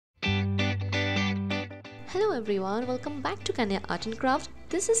Hello everyone, welcome back to KANYA Art and Craft.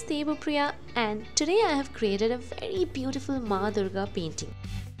 This is Priya and today I have created a very beautiful Maa Durga painting.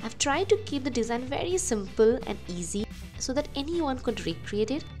 I've tried to keep the design very simple and easy so that anyone could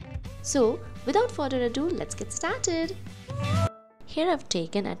recreate it. So without further ado, let's get started. Here I've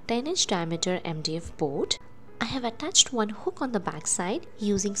taken a 10-inch diameter MDF board. I have attached one hook on the back side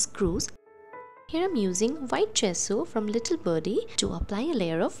using screws. Here I'm using white gesso from Little Birdie to apply a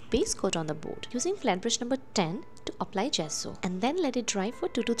layer of base coat on the board. Using flat brush number 10 to apply gesso and then let it dry for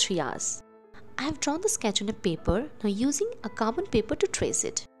 2 to 3 hours. I have drawn the sketch on a paper, now using a carbon paper to trace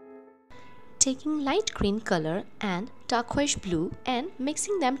it. Taking light green color and turquoise blue and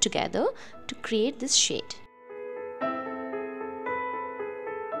mixing them together to create this shade.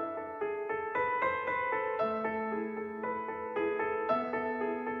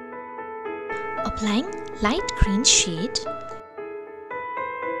 Applying light green shade,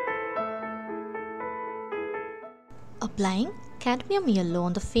 applying cadmium yellow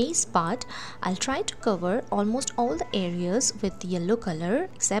on the face part. I'll try to cover almost all the areas with the yellow color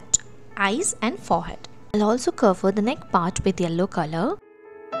except eyes and forehead. I'll also cover the neck part with yellow color.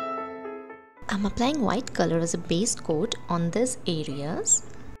 I'm applying white color as a base coat on these areas.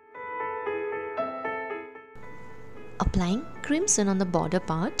 Applying crimson on the border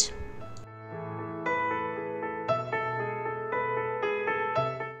part.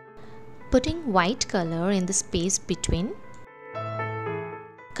 Putting white color in the space between,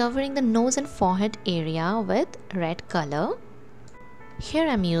 covering the nose and forehead area with red color. Here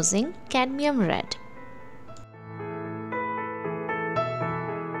I'm using cadmium red.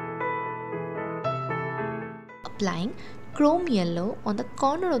 Applying chrome yellow on the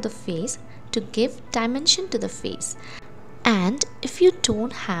corner of the face to give dimension to the face. And if you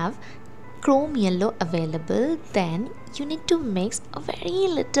don't have chrome yellow available, then you need to mix a very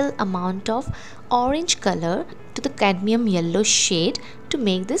little amount of orange color to the cadmium yellow shade to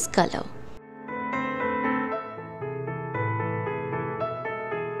make this color.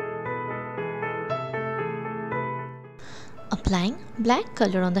 Applying black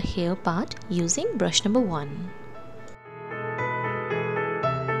color on the hair part using brush number 1.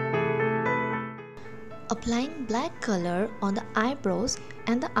 Applying black color on the eyebrows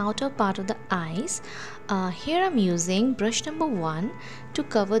and the outer part of the eyes. Here I'm using brush number 1 to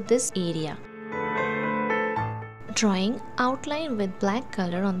cover this area. Drawing outline with black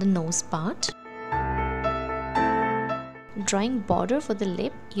color on the nose part. Drawing border for the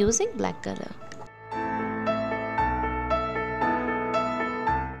lip using black color.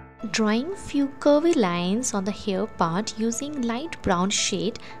 Drawing few curvy lines on the hair part using light brown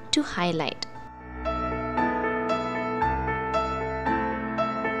shade to highlight.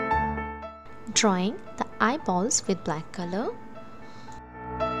 Drawing the eyeballs with black color.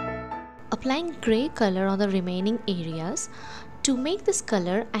 Applying grey color on the remaining areas. To make this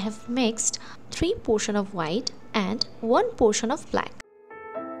color, I have mixed 3 portions of white and 1 portion of black.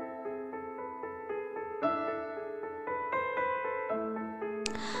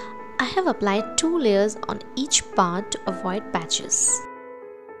 I have applied 2 layers on each part to avoid patches.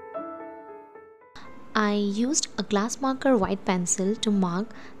 I used a glass marker white pencil to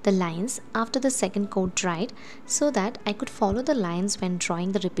mark the lines after the second coat dried so that I could follow the lines when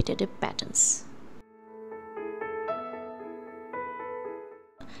drawing the repetitive patterns.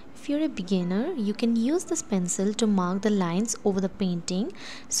 If you're a beginner, you can use this pencil to mark the lines over the painting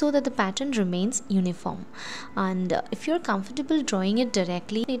so that the pattern remains uniform. And if you're comfortable drawing it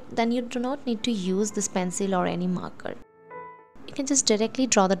directly, then you do not need to use this pencil or any marker. You can just directly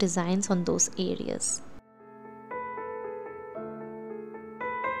draw the designs on those areas.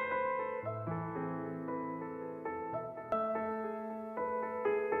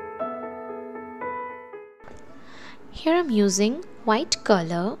 Here I'm using white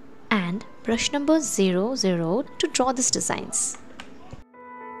color and brush number 00 to draw these designs.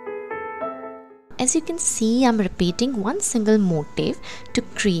 As you can see, I'm repeating one single motif to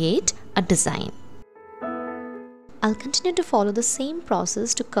create a design. I'll continue to follow the same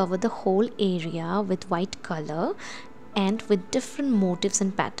process to cover the whole area with white color and with different motifs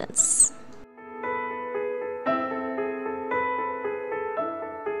and patterns.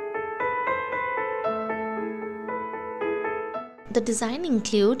 The design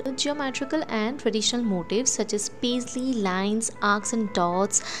include geometrical and traditional motifs such as paisley, lines, arcs and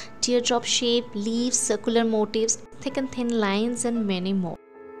dots, teardrop shape, leaves, circular motifs, thick and thin lines and many more.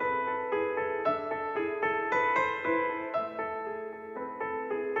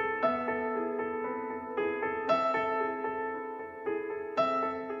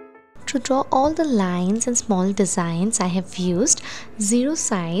 To draw all the lines and small designs, I have used 0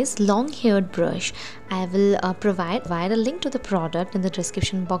 size long haired brush. I will provide a link to the product in the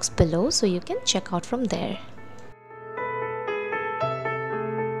description box below, so you can check out from there.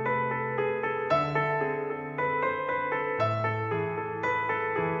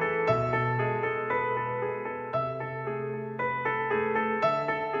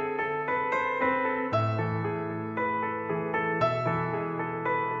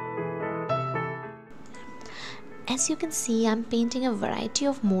 As you can see, I'm painting a variety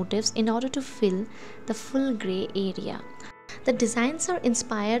of motifs in order to fill the full grey area. The designs are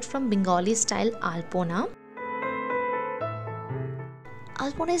inspired from Bengali Style Alpona.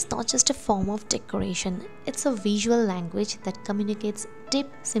 Alpona is not just a form of decoration, it's a visual language that communicates deep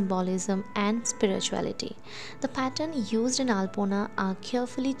symbolism and spirituality. The pattern used in Alpona are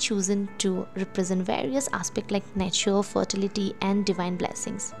carefully chosen to represent various aspects like nature, fertility, and divine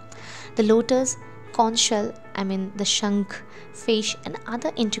blessings. The lotus, conch shell, the shankh, fish, and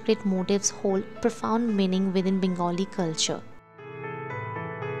other intricate motifs hold profound meaning within Bengali culture.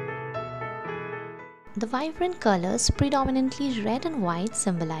 The vibrant colors, predominantly red and white,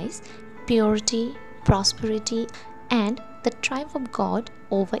 symbolize purity, prosperity, and the triumph of God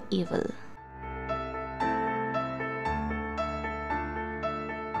over evil.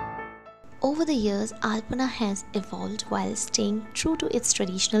 Over the years, Alpona has evolved while staying true to its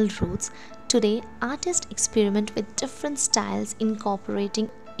traditional roots. Today, artists experiment with different styles, incorporating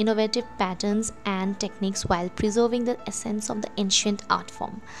innovative patterns and techniques while preserving the essence of the ancient art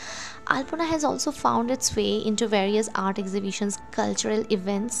form. Alpona has also found its way into various art exhibitions, cultural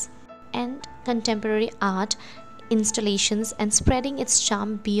events, and contemporary art installations, and spreading its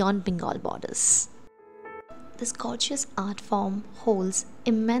charm beyond Bengal borders. This gorgeous art form holds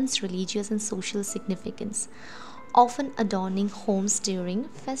immense religious and social significance, often adorning homes during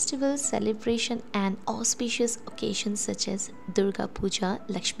festivals, celebration, and auspicious occasions such as Durga Puja,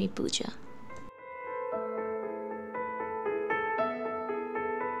 Lakshmi Puja.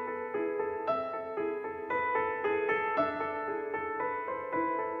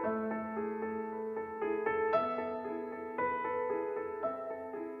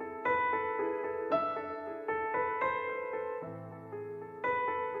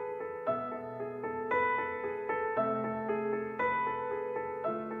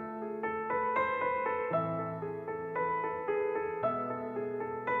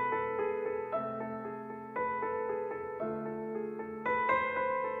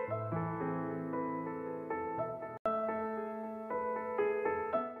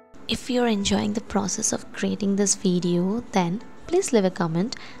 If you're enjoying the process of creating this video, then please leave a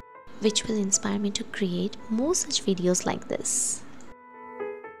comment which will inspire me to create more such videos like this.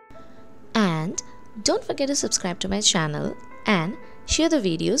 And don't forget to subscribe to my channel and share the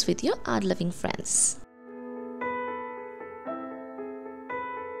videos with your art-loving friends.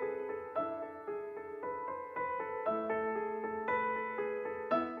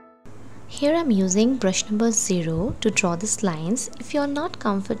 Here I'm using brush number 0 to draw these lines. If you're not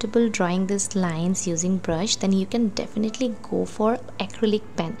comfortable drawing these lines using brush, then you can definitely go for acrylic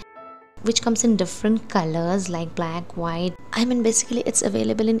pen, which comes in different colors like black, white. Basically it's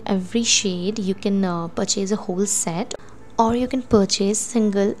available in every shade. You can purchase a whole set, or you can purchase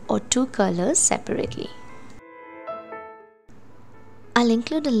single or 2 colors separately. I'll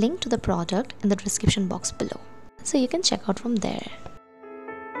include a link to the product in the description box below, so you can check out from there.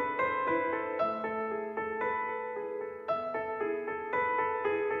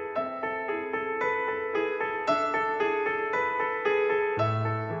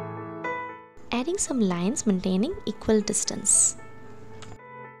 Adding some lines maintaining equal distance.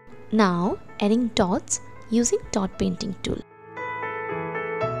 Now adding dots using dot painting tool.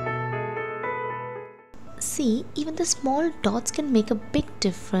 See, even the small dots can make a big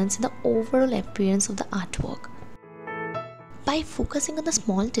difference in the overall appearance of the artwork. By focusing on the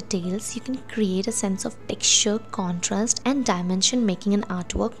small details, you can create a sense of texture, contrast, and dimension, making an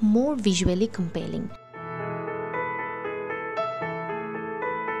artwork more visually compelling.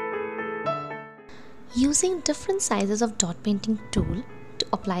 Using different sizes of dot painting tool to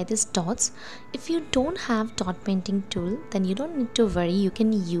apply these dots. If you don't have dot painting tool, then you don't need to worry. You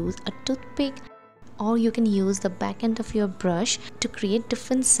can use a toothpick, or you can use the back end of your brush to create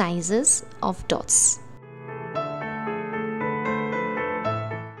different sizes of dots.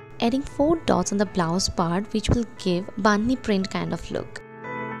 Adding 4 dots on the blouse part, which will give bandhni print kind of look.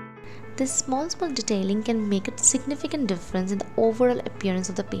 This small detailing can make a significant difference in the overall appearance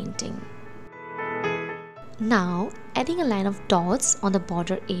of the painting. Now adding a line of dots on the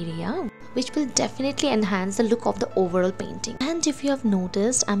border area, which will definitely enhance the look of the overall painting. And And if you have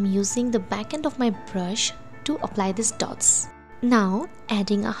noticed, I'm using the back end of my brush to apply these dots. Now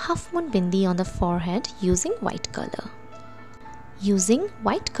adding a half moon bindi on the forehead using white color. Using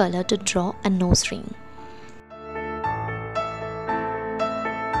white color to draw a nose ring.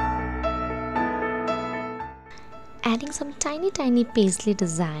 Adding some tiny paisley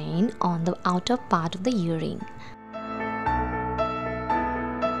design on the outer part of the earring.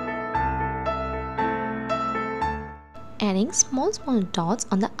 Adding small dots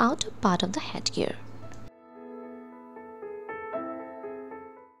on the outer part of the headgear.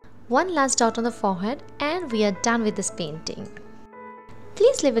 One last dot on the forehead and we are done with this painting.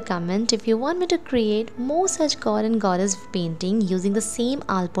 Please leave a comment if you want me to create more such god and goddess painting using the same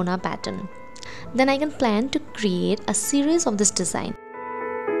Alpona pattern. Then I can plan to create a series of this design.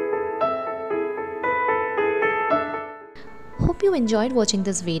 Hope you enjoyed watching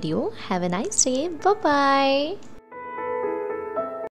this video. Have a nice day. Bye bye.